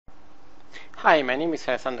Hi, my name is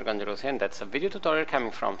Alessandro Gangerosi and that's a video tutorial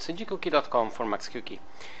coming from cgcookie.com for MaxCookie.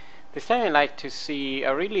 This time I'd like to see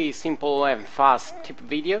a really simple and fast tip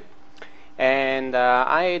video, and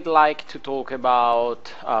I'd like to talk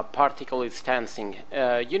about particle instancing.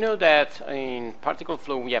 You know that in particle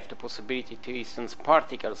flow we have the possibility to instance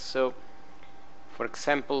particles. So for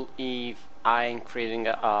example, if I'm creating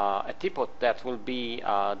a teapot, that will be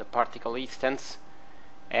the particle instance,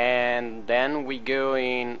 and then we go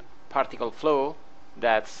in particle flow.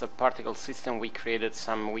 That's a particle system we created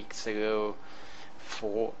some weeks ago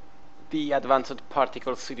for the advanced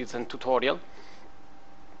particle citizen tutorial,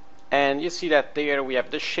 and you see that there we have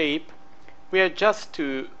the shape. We have just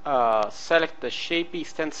to select the shape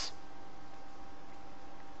instance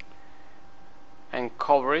and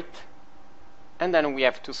cover it, and then we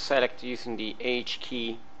have to select using the H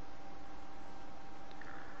key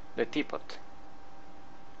the teapot.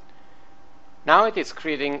 Now it is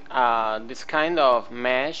creating this kind of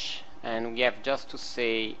mesh, and we have just to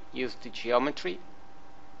say use the geometry,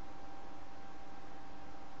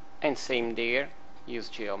 and same there, use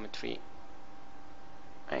geometry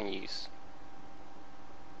and use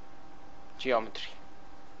geometry.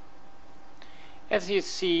 As you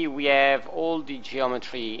see, we have all the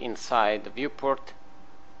geometry inside the viewport,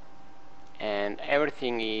 and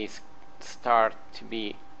everything is start to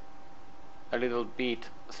be a little bit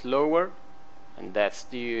slower, and that's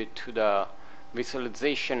due to the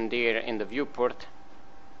visualization there in the viewport.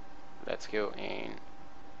 Let's go in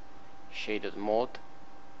shaded mode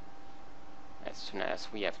as soon as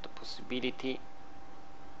we have the possibility.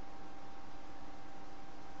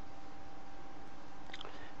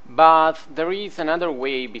 But there is another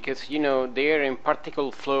way, because you know there in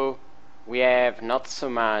particle flow we have not so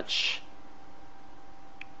much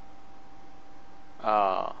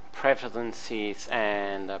preferences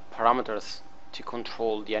and parameters to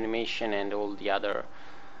control the animation and all the other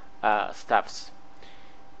stuffs.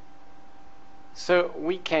 So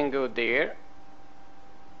we can go there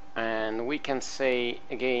and we can say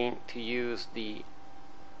again to use the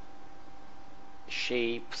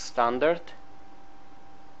shape standard,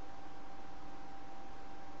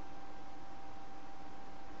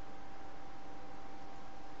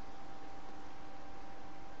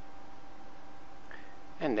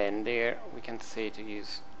 and then there we can say to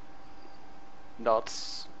use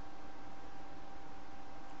dots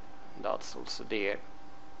also there,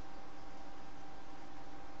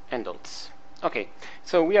 and dots. Okay,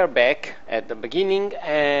 so we are back at the beginning,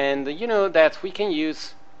 and you know that we can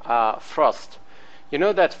use frost. You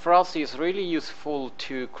know that frost is really useful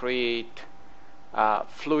to create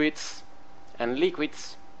fluids and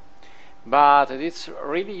liquids, but it is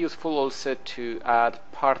really useful also to add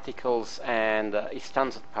particles and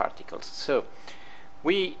instanced particles. So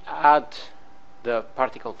we add the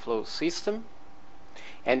particle flow system,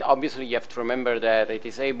 and obviously you have to remember that it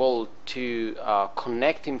is able to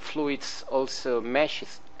connect in fluids also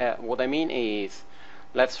meshes. What I mean is,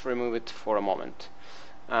 let's remove it for a moment.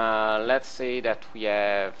 Let's say that we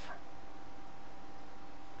have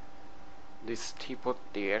this teapot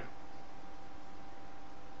there,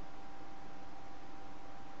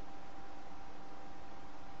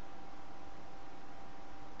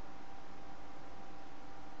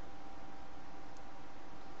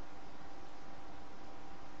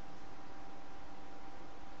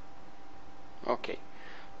 okay.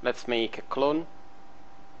 Let's make a clone.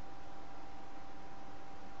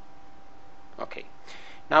 Okay,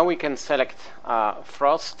 now we can select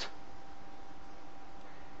frost,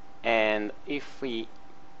 and if we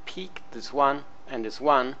pick this one and this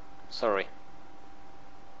one, sorry,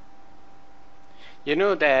 you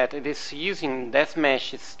know that it is using death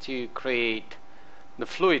meshes to create the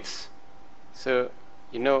fluids. So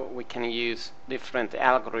you know we can use different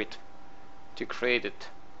algorithms to create it.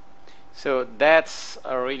 So that's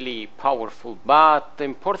really powerful, but the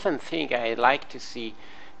important thing I like to see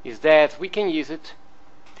is that we can use it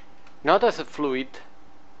not as a fluid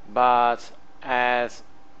but as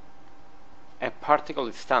a particle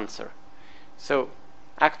instancer. So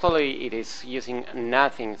actually it is using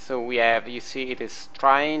nothing. So we have, you see, it is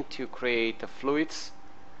trying to create the fluids,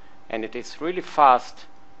 and it is really fast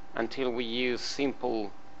until we use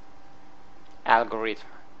simple algorithm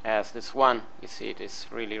as this one. You see it is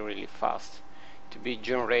really fast to be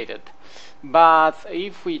generated. But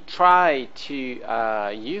if we try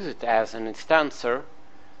to use it as an instancer,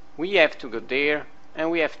 we have to go there and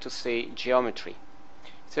we have to say geometry.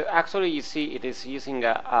 So actually you see it is using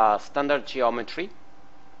a standard geometry.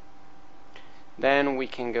 Then we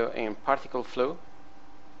can go in particle flow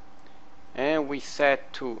and we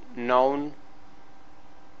set to known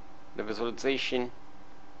the visualization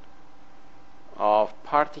of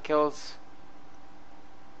particles.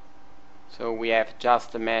 So we have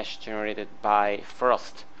just the mesh generated by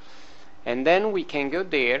Frost, and then we can go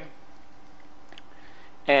there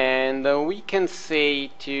and we can say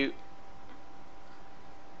to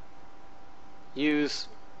use,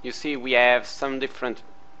 you see we have some different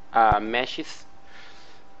meshes,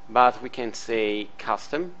 but we can say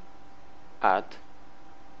custom, add,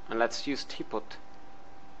 and let's use teapot.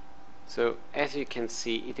 So as you can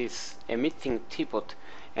see, it is emitting teapot,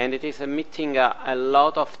 and it is emitting a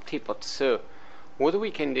lot of teapot. So what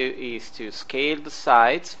we can do is to scale the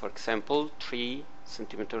sides, for example 3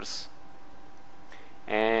 centimeters,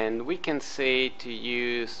 and we can say to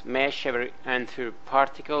use mesh every enter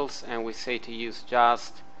particles, and we say to use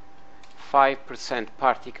just 5%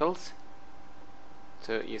 particles.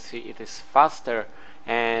 So you see it is faster,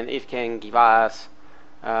 and it can give us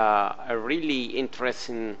a really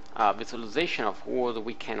interesting visualization of what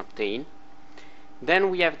we can obtain.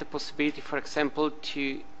 Then we have the possibility, for example,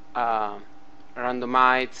 to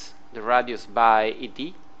randomize the radius by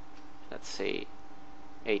ED, let's say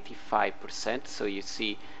 85%. So you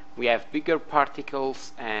see we have bigger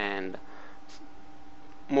particles and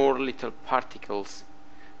more little particles.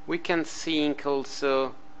 We can sync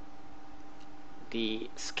also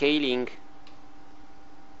the scaling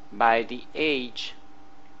by the age,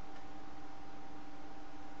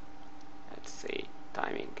 let's say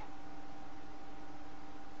timing.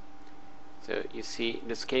 So you see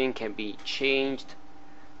the scaling can be changed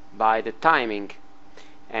by the timing.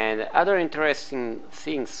 And other interesting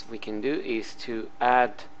things we can do is to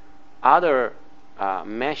add other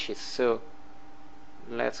meshes. So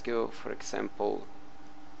let's go, for example,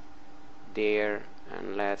 there,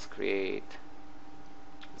 and let's create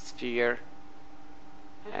a sphere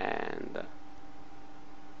and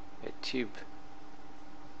a tube.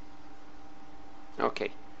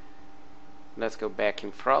 Okay, let's go back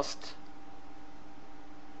in Frost,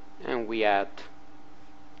 and we add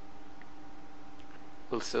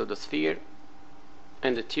also the sphere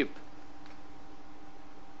and the tube.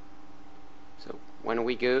 So when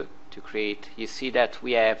we go to create, you see that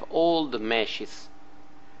we have all the meshes,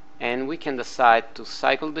 and we can decide to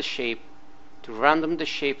cycle the shape, to random the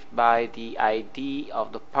shape by the ID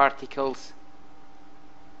of the particles,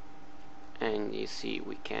 and you see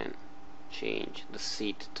we can change the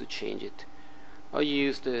seed to change it, or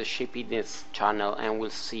use the shapiness channel, and we'll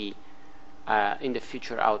see in the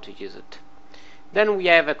future how to use it. Then we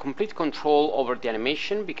have a complete control over the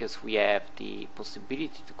animation, because we have the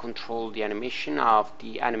possibility to control the animation of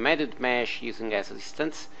the animated mesh using as a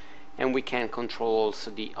distance, and we can control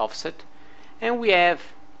also the offset. And we have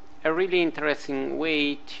a really interesting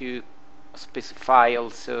way to specify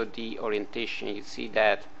also the orientation. You see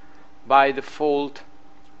that by default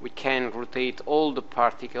we can rotate all the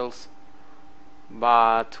particles,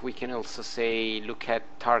 but we can also say look at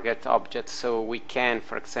target objects. So we can,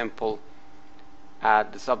 for example,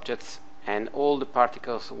 add these objects, and all the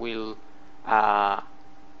particles will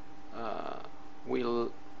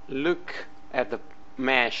look at the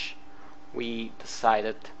mesh we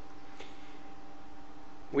decided.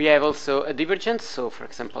 We have also a divergence. So for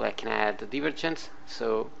example, I can add a divergence.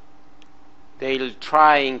 So they are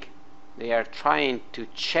trying to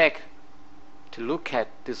check to look at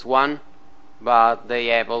this one, but they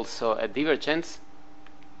have also a divergence.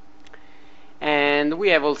 And we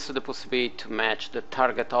have also the possibility to match the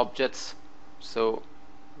target objects, so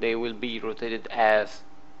they will be rotated as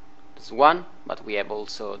this one, but we have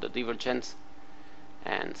also the divergence,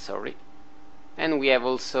 and we have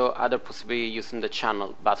also other possibility using the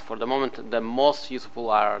channel, but for the moment the most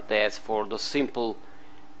useful are these for the simple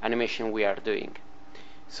animation we are doing.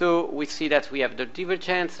 So we see that we have the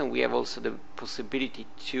divergence, and we have also the possibility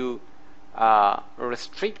to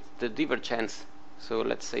restrict the divergence. So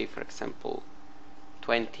let's say, for example,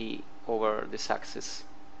 20 over this axis,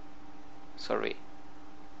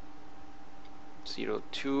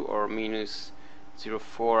 0.2 or minus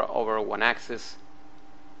 0.4 over one axis,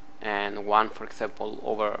 and 1, for example,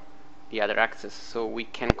 over the other axis. So we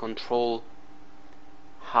can control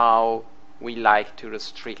how we like to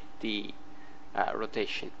restrict the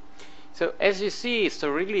rotation. So as you see, it's a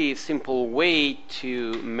really simple way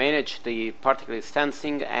to manage the particle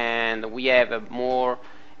instancing, and we have a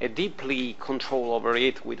deeply control over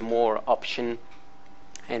it with more option,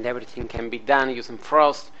 and everything can be done using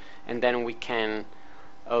Frost. And then we can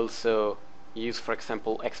also use, for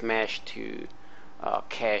example, Xmesh to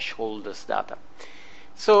cache all this data.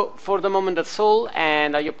 So for the moment that's all,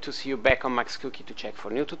 and I hope to see you back on Max Cookie to check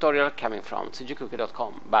for new tutorial coming from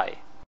cgcookie.com. Bye.